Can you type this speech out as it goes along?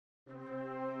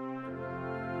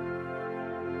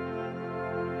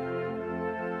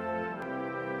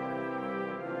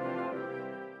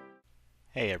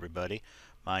Hey everybody,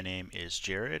 my name is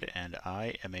Jared and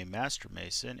I am a Master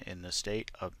Mason in the state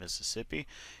of Mississippi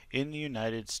in the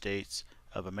United States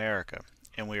of America.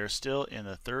 And we are still in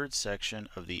the third section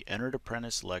of the Entered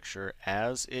Apprentice lecture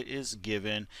as it is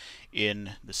given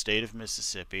in the state of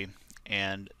Mississippi.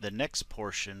 And the next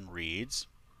portion reads,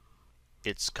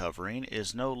 its covering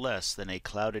is no less than a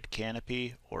clouded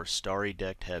canopy or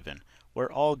starry-decked heaven, where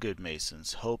all good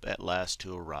Masons hope at last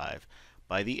to arrive,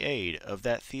 by the aid of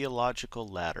that theological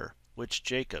ladder which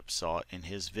Jacob saw in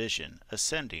his vision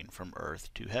ascending from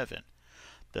earth to heaven,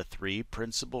 the three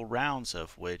principal rounds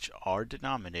of which are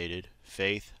denominated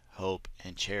faith, hope,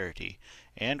 and charity,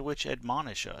 and which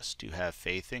admonish us to have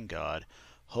faith in God,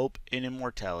 hope in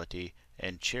immortality,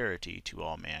 and charity to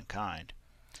all mankind.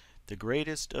 The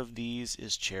greatest of these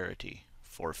is charity,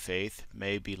 for faith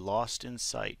may be lost in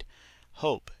sight,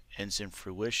 hope ends in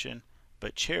fruition,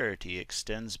 but charity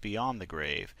extends beyond the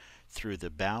grave through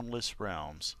the boundless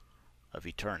realms of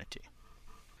eternity.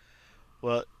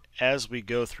 Well, as we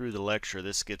go through the lecture,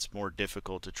 this gets more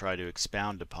difficult to try to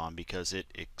expound upon because it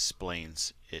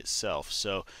explains itself.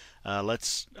 So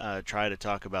let's try to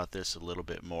talk about this a little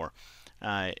bit more.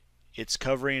 Its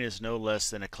covering is no less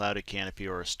than a clouded canopy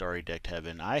or a starry-decked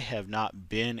heaven. I have not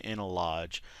been in a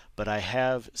lodge, but I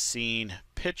have seen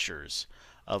pictures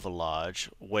of a lodge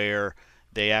where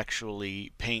they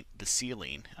actually paint the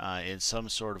ceiling in some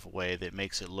sort of way that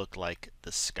makes it look like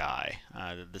the sky.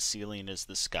 The ceiling is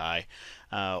the sky,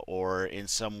 or in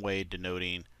some way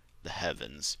denoting the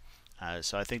heavens.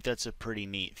 So I think that's a pretty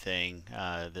neat thing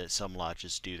that some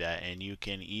lodges do that, and you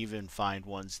can even find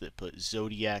ones that put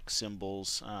zodiac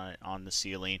symbols on the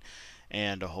ceiling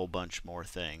and a whole bunch more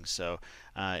things. So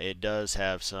it does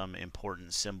have some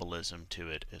important symbolism to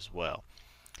it as well.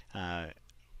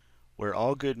 Where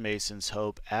all good Masons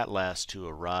hope at last to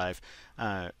arrive.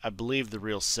 I believe the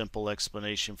real simple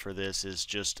explanation for this is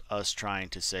just us trying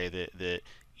to say that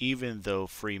even though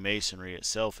Freemasonry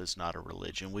itself is not a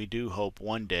religion, we do hope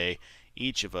one day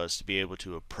each of us to be able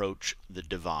to approach the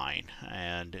divine.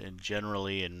 And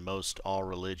generally in most all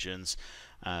religions,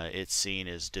 it's seen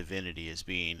as divinity as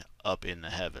being up in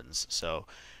the heavens. So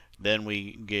then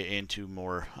we get into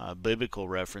more biblical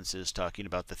references talking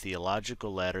about the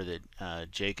theological ladder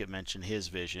that Jacob mentioned his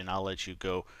vision. I'll let you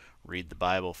go read the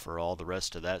Bible for all the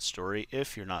rest of that story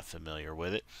if you're not familiar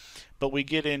with it. But we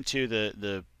get into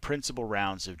the principal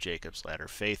rounds of Jacob's ladder: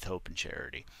 faith, hope, and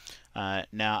charity.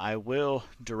 Now I will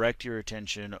direct your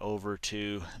attention over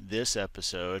to this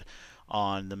episode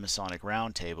on the Masonic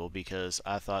Roundtable because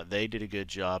I thought they did a good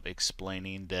job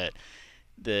explaining that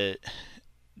the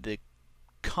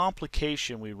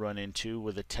complication we run into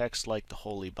with a text like the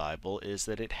Holy Bible is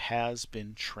that it has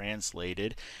been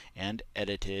translated and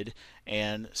edited,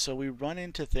 and so we run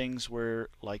into things where,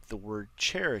 like, the word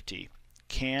charity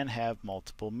can have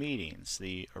multiple meanings.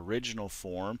 The original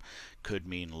form could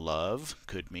mean love,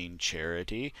 could mean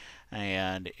charity,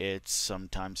 and it's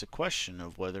sometimes a question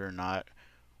of whether or not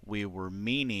we were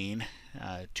meaning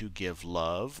to give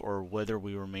love or whether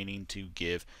we were meaning to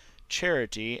give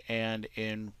charity, and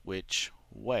in which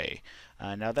way.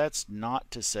 Now that's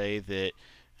not to say that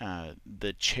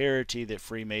the charity that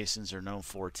Freemasons are known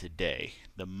for today,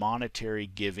 the monetary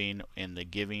giving and the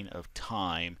giving of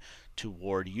time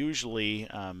toward usually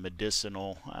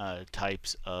medicinal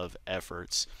types of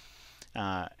efforts,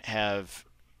 they're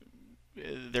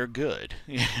good.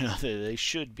 They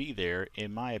should be there,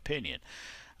 in my opinion.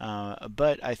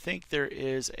 But I think there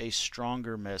is a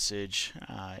stronger message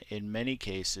in many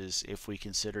cases if we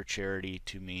consider charity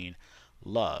to mean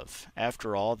love.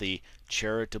 After all, the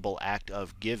charitable act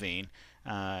of giving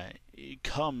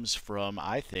comes from,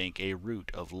 I think, a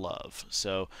root of love.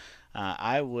 So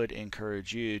I would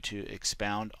encourage you to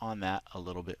expound on that a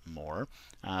little bit more.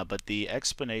 But the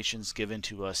explanations given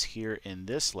to us here in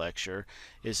this lecture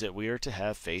is that we are to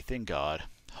have faith in God,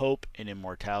 hope in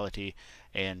immortality,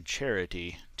 and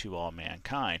charity to all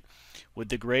mankind, with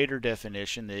the greater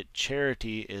definition that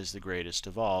charity is the greatest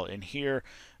of all. And here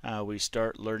we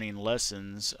start learning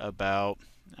lessons about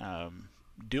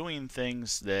doing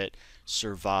things that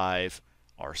survive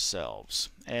ourselves.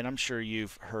 And I'm sure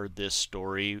you've heard this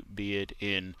story, be it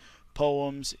in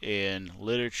poems, in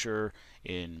literature,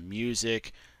 in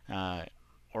music,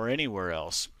 or anywhere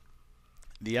else.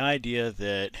 The idea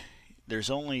that there's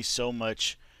only so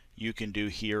much you can do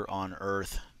here on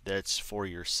earth that's for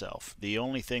yourself. The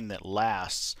only thing that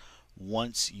lasts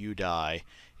once you die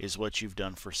is what you've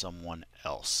done for someone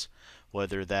else,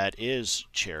 whether that is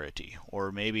charity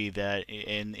or maybe that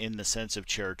in the sense of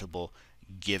charitable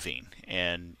giving,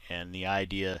 and the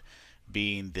idea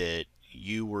being that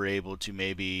you were able to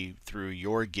maybe through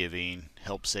your giving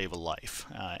help save a life,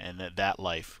 and that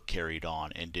life carried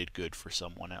on and did good for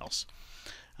someone else.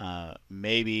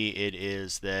 Maybe it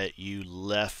is that you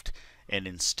left and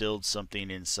instilled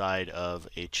something inside of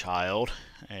a child,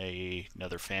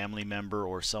 another family member,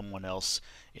 or someone else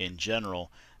in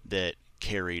general that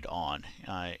carried on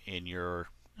in your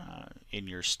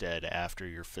stead after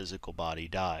your physical body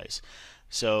dies.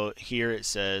 So here it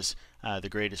says the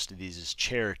greatest of these is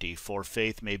charity, for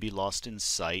faith may be lost in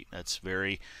sight. That's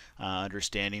very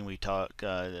understanding. We talk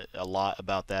a lot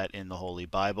about that in the Holy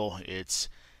Bible. It's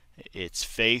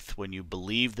faith when you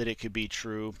believe that it could be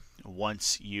true.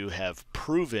 Once you have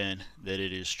proven that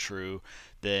it is true,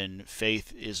 then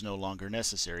faith is no longer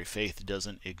necessary. Faith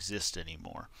doesn't exist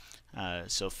anymore.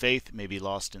 So faith may be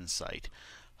lost in sight.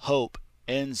 Hope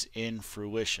ends in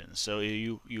fruition. So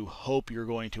you hope you're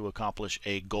going to accomplish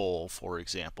a goal, for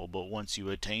example, but once you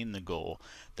attain the goal,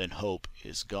 then hope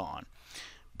is gone.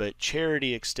 But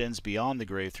charity extends beyond the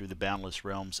grave through the boundless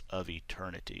realms of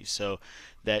eternity. So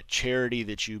that charity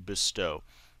that you bestow.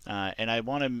 And I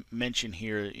want to mention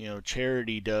here,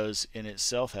 charity does in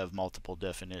itself have multiple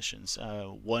definitions.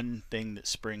 One thing that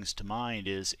springs to mind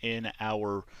is in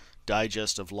our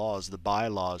digest of laws, the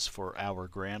bylaws for our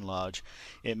Grand Lodge,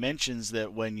 it mentions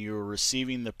that when you're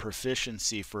receiving the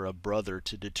proficiency for a brother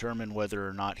to determine whether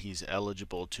or not he's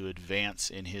eligible to advance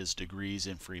in his degrees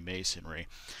in Freemasonry,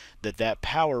 that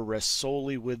power rests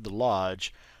solely with the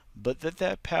lodge, but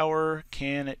that power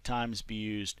can at times be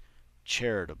used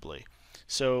charitably.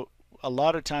 So a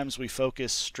lot of times we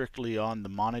focus strictly on the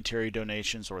monetary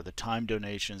donations or the time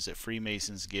donations that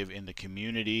Freemasons give in the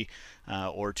community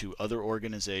or to other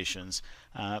organizations,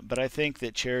 but I think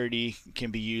that charity can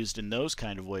be used in those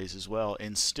kind of ways as well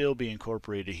and still be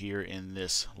incorporated here in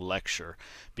this lecture,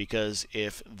 because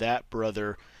if that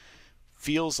brother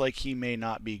feels like he may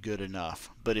not be good enough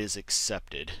but is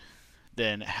accepted,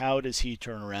 then how does he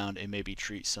turn around and maybe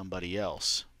treat somebody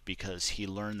else because he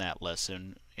learned that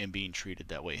lesson in being treated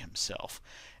that way himself?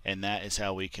 And that is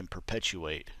how we can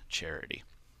perpetuate charity.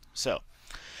 So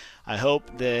I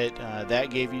hope that that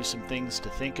gave you some things to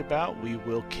think about. We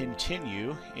will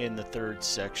continue in the third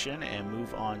section and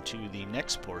move on to the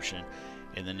next portion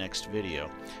in the next video.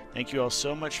 Thank you all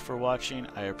so much for watching.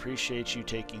 I appreciate you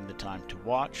taking the time to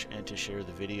watch and to share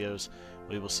the videos.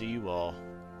 We will see you all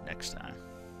next time.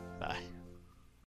 Bye.